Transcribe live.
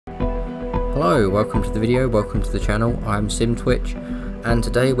Hello, welcome to the video, welcome to the channel. I'm SimTwitch, and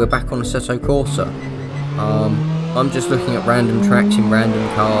today we're back on Assetto Corsa. I'm just looking at random tracks in random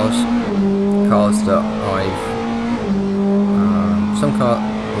cars that I've... some car,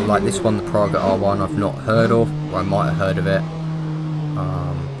 like this one, the Praga R1, I've not heard of, or I might have heard of it.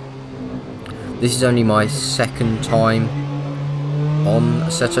 This is only my second time on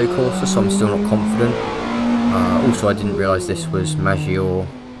Assetto Corsa, so I'm still not confident. Also, I didn't realise this was Maggiore,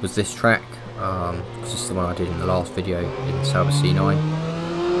 was this track, because this is the one I did in the last video in Sauber C9.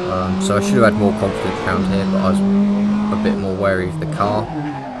 So I should have had more confidence around here, but I was a bit more wary of the car.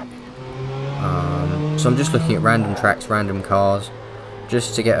 So I'm just looking at random tracks, random cars,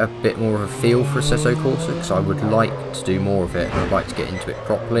 just to get a bit more of a feel for Assetto Corsa, because I would like to do more of it, and I'd like to get into it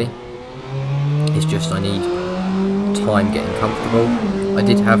properly. It's just I need time getting comfortable. I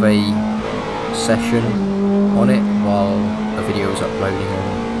did have a session on it while a video was uploading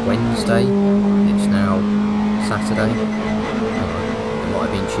on Wednesday. It's now Saturday. It might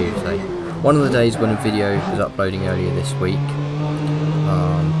have been Tuesday. One of the days when a video was uploading earlier this week.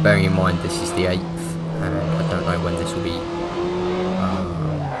 Bearing in mind this is the 8th, and I don't know when this will be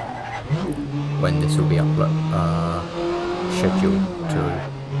scheduled to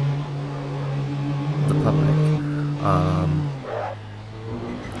the public.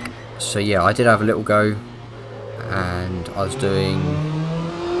 So yeah, I did have a little go, and I was doing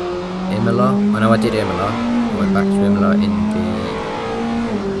Imola. I know I did Imola. I went back to Imola in the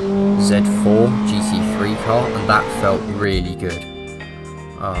Z4 GT3 car, and that felt really good.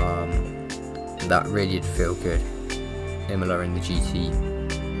 That really did feel good. Imola in the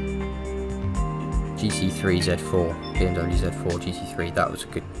GT3 Z4, BMW Z4 GT3. That was a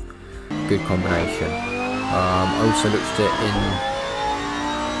good combination. I also looked at it in...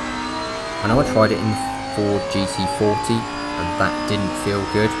 I know I tried it in Ford GT40, and that didn't feel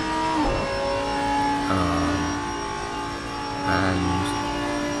good. And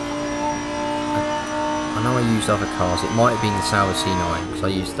I know I used other cars. It might have been the Sauber C9, because I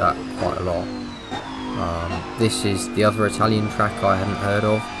used that quite a lot. This is the other Italian track I hadn't heard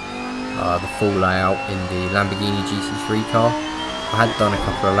of. The full layout in the Lamborghini GT3 car. I had done a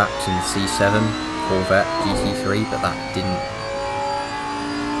couple of laps in the C7 Corvette GT3, but that didn't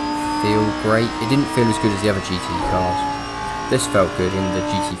feel great. It didn't feel as good as the other GT cars. This felt good in the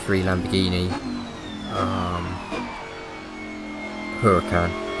GT3 Lamborghini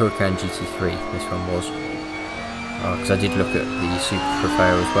Huracan GT3. This one was, because I did look at the Super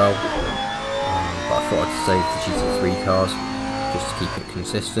Trofeo as well, but I thought I'd save the GT3 cars just to keep it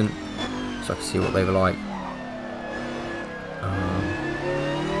consistent, so I could see what they were like.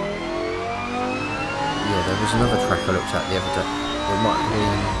 Yeah, there was another track I looked at the other day. It might have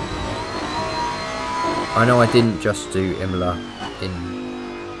been... I know I didn't just do Imola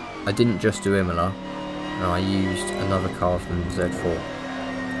and I used another car from Z4,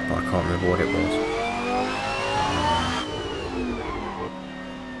 but I can't remember what it was.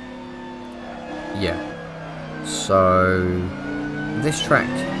 Yeah, so this track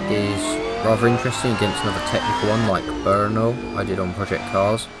is rather interesting against another technical one like Brno I did on Project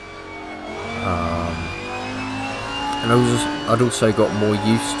Cars. And I'd also got more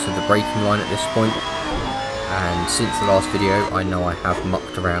used to the braking line at this point, and since the last video I know I have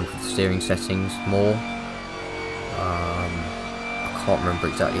mucked around with the steering settings more. I can't remember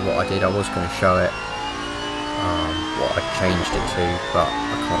exactly what I did. I was going to show it, what I changed it to, but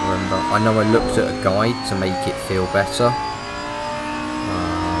I can't remember. I know I looked at a guide to make it feel better,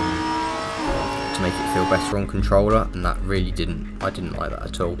 on controller, and that really I didn't like that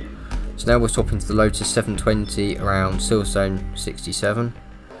at all. So now we're swapping to the Lotus 720 around Silverstone 67.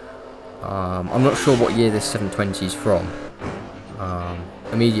 I'm not sure what year this 720 is from.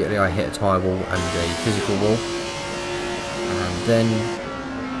 Immediately I hit a tyre wall and a physical wall, and then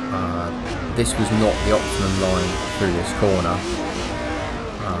this was not the optimum line through this corner,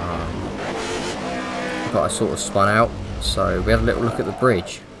 but I sort of spun out, so we had a little look at the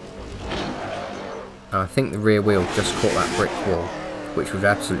bridge, and I think the rear wheel just caught that brick wall, which would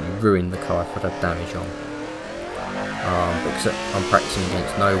absolutely ruin the car if I'd had damage on. Because I'm practicing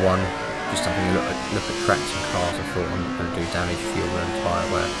against no one, just having a look at tracks and cars, I thought I'm not going to do damage, fuel and tyre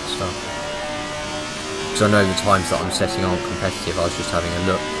wear and stuff. Because I know the times that I'm setting aren't competitive. I was just having a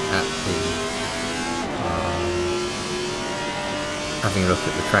look at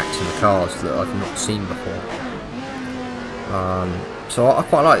the tracks and the cars that I've not seen before. So I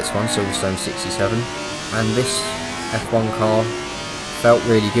quite like this one, Silverstone 67, and this F1 car felt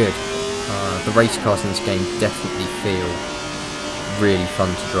really good. The race cars in this game definitely feel really fun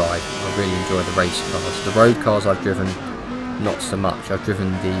to drive. I really enjoy the race cars. The road cars I've driven, not so much. I've driven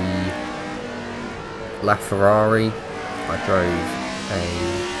the LaFerrari. I drove a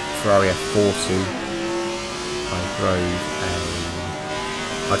Ferrari F40.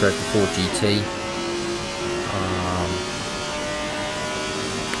 I drove the Ford GT.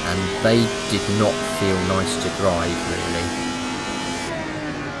 And they did not feel nice to drive, really.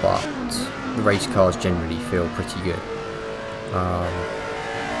 But the race cars generally feel pretty good.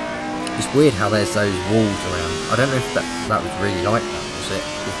 It's weird how there's those walls around. I don't know if that was really like that, was it?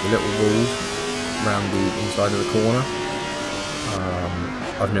 With the little walls around the inside of the corner.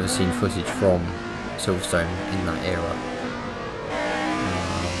 I've never seen footage from Silverstone in that era.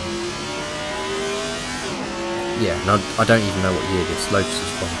 Yeah, and I don't even know what year this Lotus is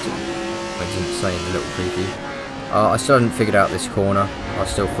from. I didn't say in the little preview. I still hadn't figured out this corner. I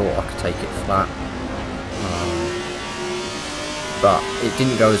still thought I could take it flat. But it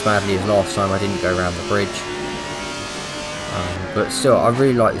didn't go as badly as last time. I didn't go around the bridge. But still, I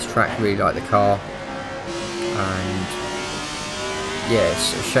really like this track, really like the car. And yeah,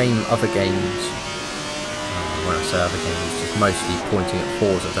 it's a shame other games, when I say other games, just mostly pointing at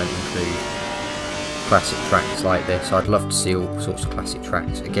Forza, don't include classic tracks like this. I'd love to see all sorts of classic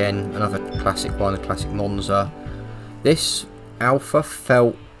tracks. Again, another classic one, a classic Monza. This Alpha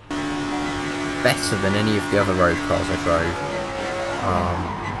felt better than any of the other road cars I drove.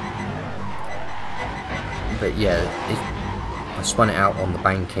 But yeah, I spun it out on the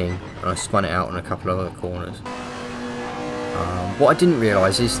banking, and I spun it out on a couple of other corners. What I didn't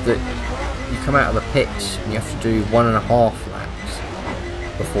realise is that you come out of the pits and you have to do 1.5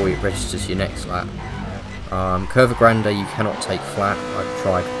 laps before it registers your next lap. Curva Grande you cannot take flat. I've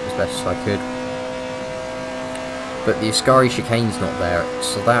tried as best as I could, but the Ascari chicane's not there,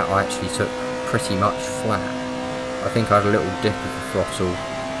 so that I actually took pretty much flat. I think I had a little dip of the throttle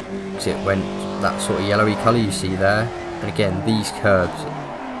because it went that sort of yellowy colour you see there, and again these curbs,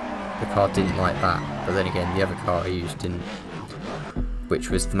 the car didn't like that, but then again the other car I used didn't, which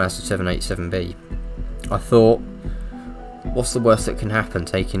was the Mazda 787B. I thought, what's the worst that can happen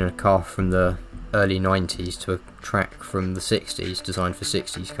taking a car from the early 90s to a track from the 60s designed for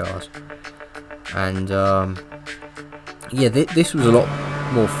 60s cars? And yeah, this was a lot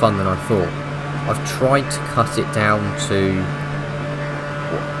more fun than I thought. I've tried to cut it down to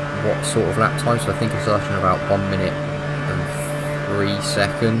what sort of lap time, so I think I started in about 1 minute and 3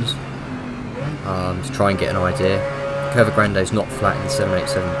 seconds to try and get an idea. Curva Grande is not flat in the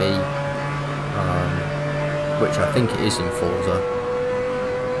 787B, which I think it is in Forza.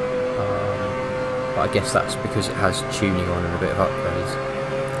 But I guess that's because it has tuning on and a bit of upgrades,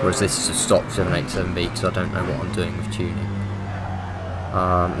 whereas this is a stock 787B because I don't know what I'm doing with tuning.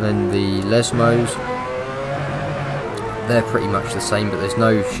 Then the Lesmos, they're pretty much the same, but there's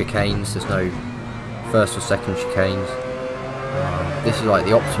no chicanes, there's no first or second chicanes. This is like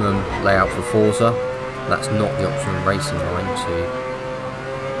the optimum layout for Forza. That's not the optimum racing line to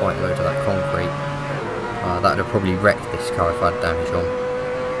quite a load of that concrete. That would have probably wrecked this car if I had damage on.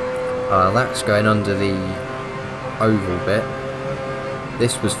 That's going under the oval bit.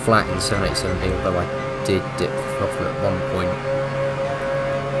 This was flat in 787B, although I did dip the throttle at one point.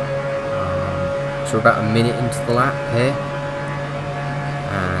 So we're about a minute into the lap here,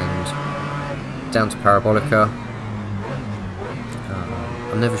 and down to Parabolica.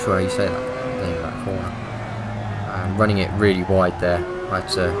 I'm never sure how you say that name of that corner. And running it really wide there, I had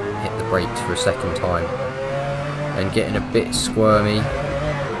to hit the brakes for a second time, and getting a bit squirmy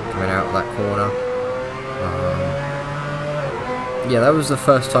coming out of that corner. Yeah, that was the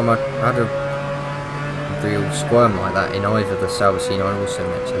first time I had a real squirm like that in either the Sauber C9 or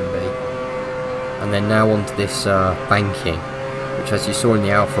 787B. And then now onto this banking, which as you saw in the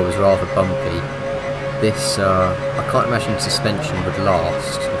Alpha was rather bumpy. This, I can't imagine suspension would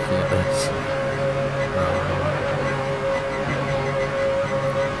last looking at this.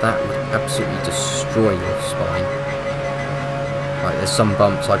 That would absolutely destroy your spine. Like, there's some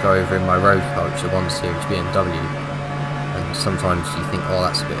bumps I go over in my road car, which is a 1 Series BMW, and sometimes you think, oh,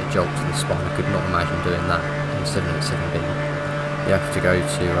 that's a bit of jolt to the spine. I could not imagine doing that in 787B. You have to go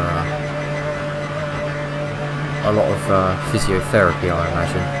to a lot of physiotherapy, I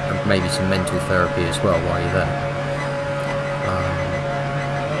imagine, and maybe some mental therapy as well while you're there.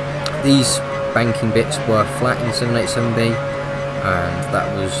 These banking bits were flat in 787B, and that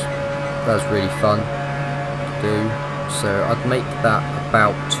was really fun to do. So I'd make that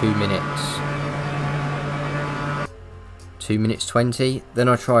about 2 minutes. 2 minutes 20. Then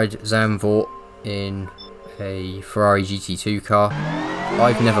I tried Zandvoort in a Ferrari GT2 car.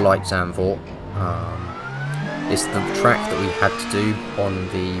 I've never liked Zandvoort. It's the track that we had to do on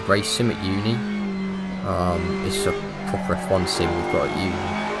the race sim at uni. It's a proper F1 sim we've got at uni.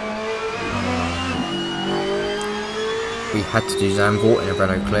 we had to do Zandvoort in a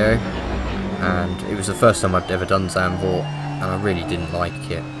Renault Clio, and it was the first time I'd ever done Zandvoort, and I really didn't like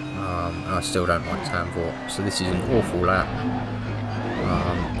it, and I still don't like Zandvoort, so this is an awful lap.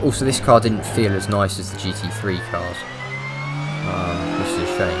 Also, this car didn't feel as nice as the GT3 cars, which is a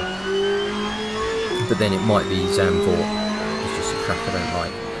shame. But then it might be Zandvoort, it's just a track I don't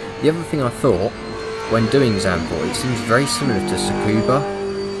like. The other thing I thought, when doing Zandvoort, it seems very similar to Tsukuba,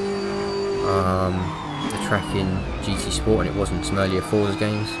 the track in GT Sport, and it was in some earlier Forza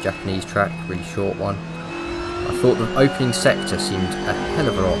games, Japanese track, really short one. I thought the opening sector seemed a hell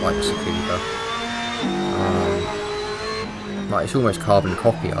of a lot like Tsukuba. Like, it's almost carbon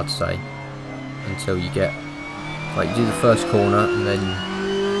copy, I'd say, until you get, like, you do the first corner and then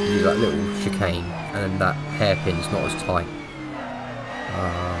you do that little chicane, and then that hairpin's not as tight.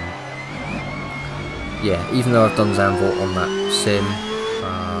 Yeah, even though I've done Zandvoort on that sim,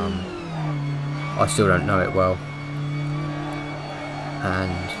 I still don't know it well.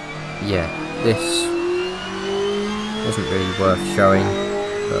 And yeah, this wasn't really worth showing,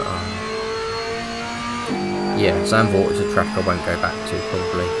 but yeah, Zandvoort is a track I won't go back to,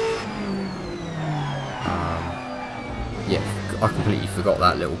 probably. Yeah, I completely forgot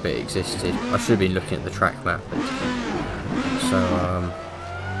that little bit existed. I should have been looking at the track map. So,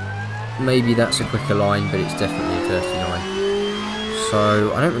 maybe that's a quicker line, but it's definitely a dirty line.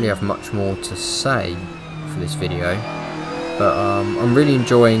 So, I don't really have much more to say for this video, but I'm really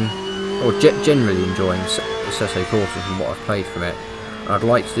enjoying, or generally enjoying Assetto Corsa from what I've played from it. I'd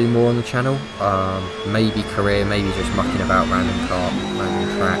like to do more on the channel, maybe career, maybe just mucking about random car,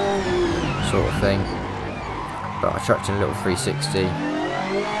 random track sort of thing. But I chucked in a little 360,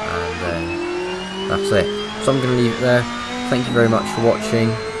 and then that's it. So I'm going to leave it there. Thank you very much for watching.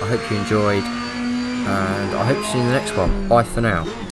 I hope you enjoyed, and I hope to see you in the next one. Bye for now.